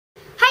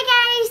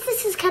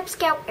this is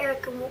Cubscout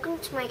Eric and welcome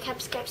to my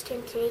Cubscout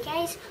stream. Today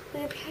guys,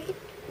 we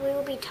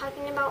will be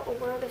talking about a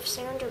word of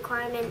sound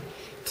requirement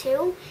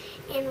 2,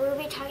 and we will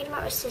be talking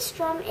about a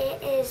Sistrum.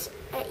 It is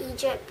an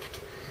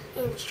Egypt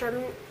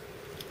instrument,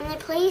 and they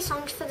play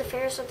songs for the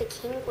pharaohs of the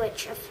king,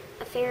 which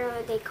a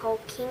pharaoh they call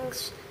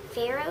kings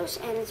pharaohs,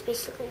 and it's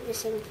basically the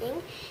same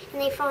thing.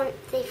 And they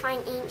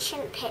find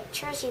ancient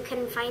pictures. You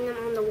can find them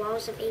on the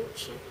walls of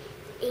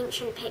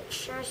ancient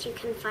pictures. You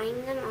can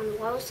find them on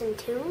walls and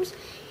tombs,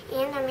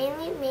 and they're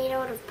mainly made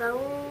out of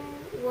bone,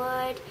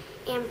 wood,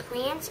 and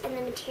plants. And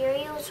the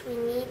materials we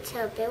need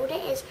to build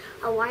it is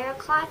a wire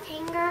cloth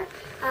hanger,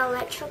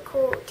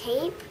 electrical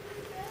tape,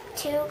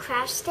 2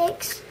 craft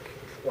sticks,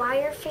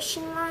 wire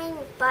fishing line,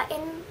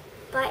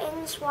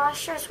 buttons,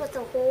 washers with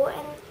a hole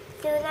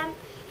through them,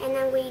 and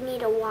then we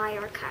need a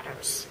wire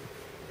cutters.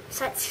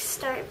 So let's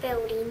start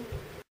building.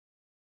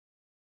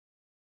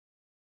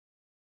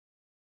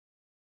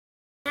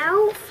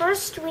 Now,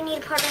 first we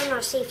need to put on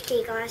our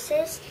safety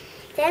glasses.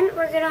 Then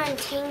we're going to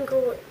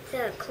untangle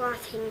the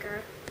cloth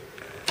hanger.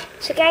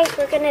 So guys,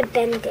 we're going to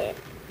bend it.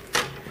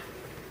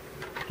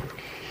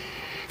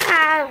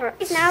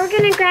 Now we're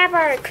going to grab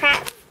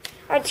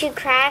our 2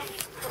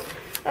 craft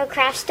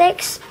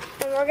sticks,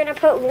 and we're going to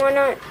put one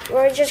on,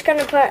 we're just going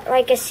to put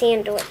like a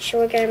sandwich.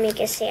 We're going to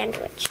make a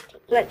sandwich.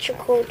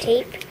 Electrical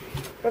tape,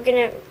 we're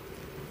going to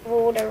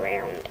roll it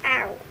around.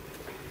 Ow.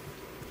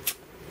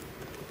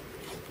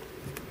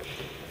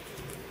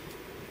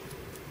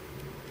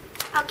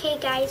 Okay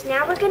guys,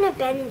 now we're going to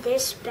bend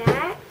this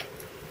back,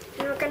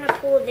 and we're going to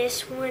pull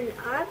this one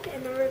up,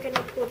 and then we're going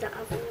to pull the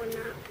other one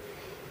up.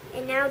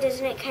 And now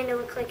doesn't it kind of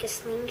look like a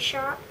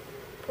slingshot?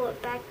 Pull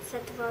it back,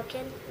 set the block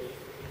in.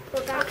 Pull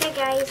it back. Okay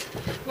guys,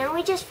 now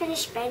we just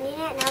finished bending it.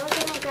 Now we're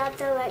going to grab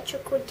the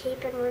electrical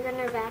tape and we're going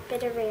to wrap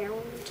it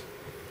around.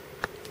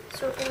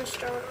 So we're going to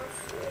start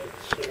off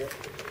right here.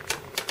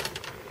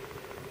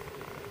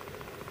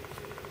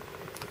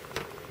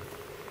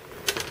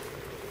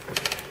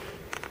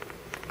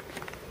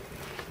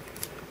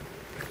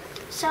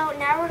 So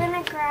now we're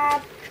going to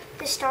grab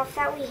the stuff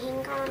that we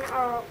hang on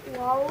our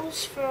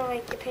walls for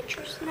like the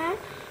pictures and that.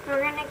 And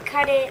we're going to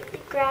cut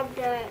it, grab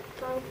the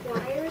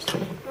wires,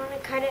 and we're going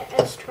to cut it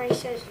as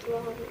twice as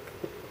long.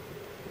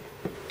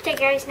 Okay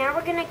guys, now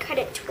we're going to cut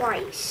it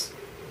twice.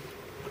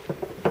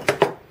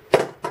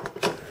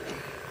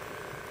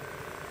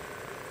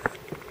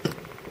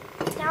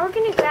 Now we're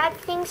going to grab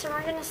things and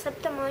we're going to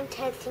slip them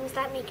onto things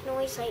that make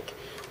noise, like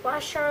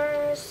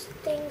washers,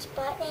 things,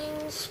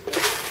 buttons,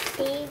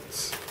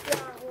 beads. A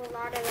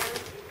lot of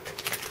them.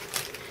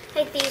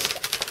 Like these.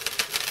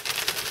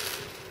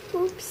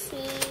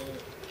 Oopsie.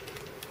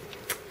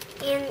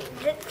 And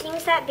the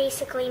things that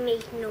basically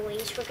make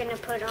noise we're going to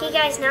put on. Okay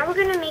guys, now we're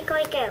going to make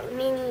like a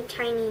mini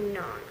tiny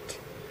knot.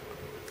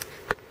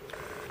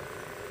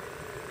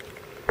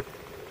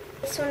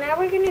 So now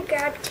we're going to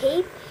grab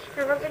tape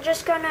and we're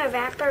just going to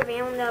wrap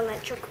around the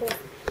electrical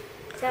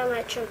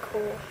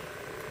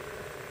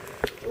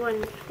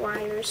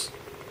wires.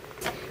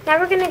 Now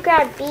we're going to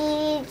grab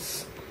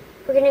beads.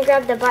 We're going to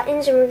grab the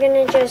buttons and we're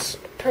going to just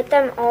put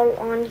them all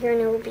on here,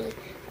 and it will be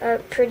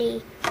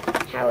pretty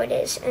how it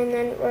is. And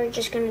then we're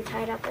just going to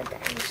tie it up at the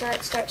end. So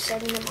let's start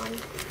setting them on.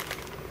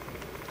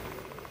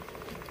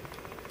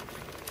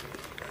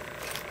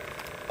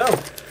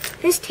 Oh.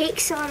 This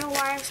takes a little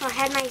while, so I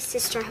had my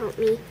sister help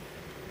me.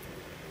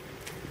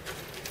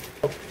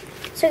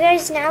 So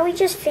guys, now we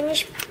just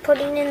finished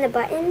putting in the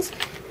buttons.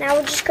 Now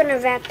we're just going to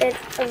wrap it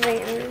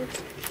around.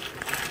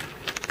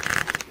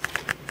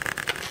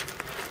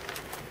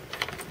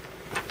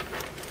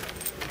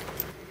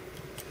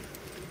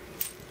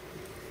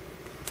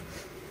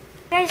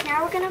 Guys,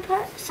 now we're going to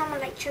put some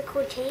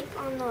electrical tape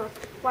on the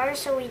wire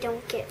so we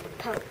don't get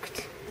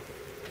poked.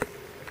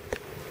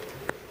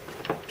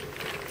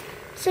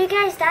 So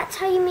guys, that's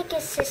how you make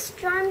a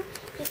Sistrum.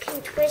 You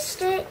can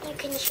twist it, you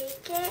can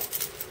shake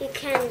it, you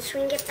can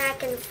swing it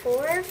back and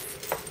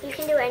forth. You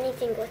can do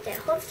anything with it.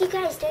 Hope you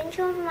guys did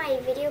enjoy my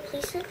video.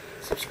 Please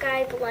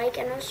subscribe, like,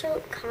 and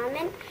also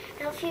comment.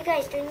 And if you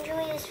guys did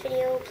enjoy this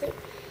video, please,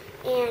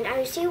 and I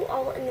will see you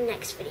all in the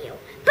next video.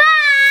 Bye!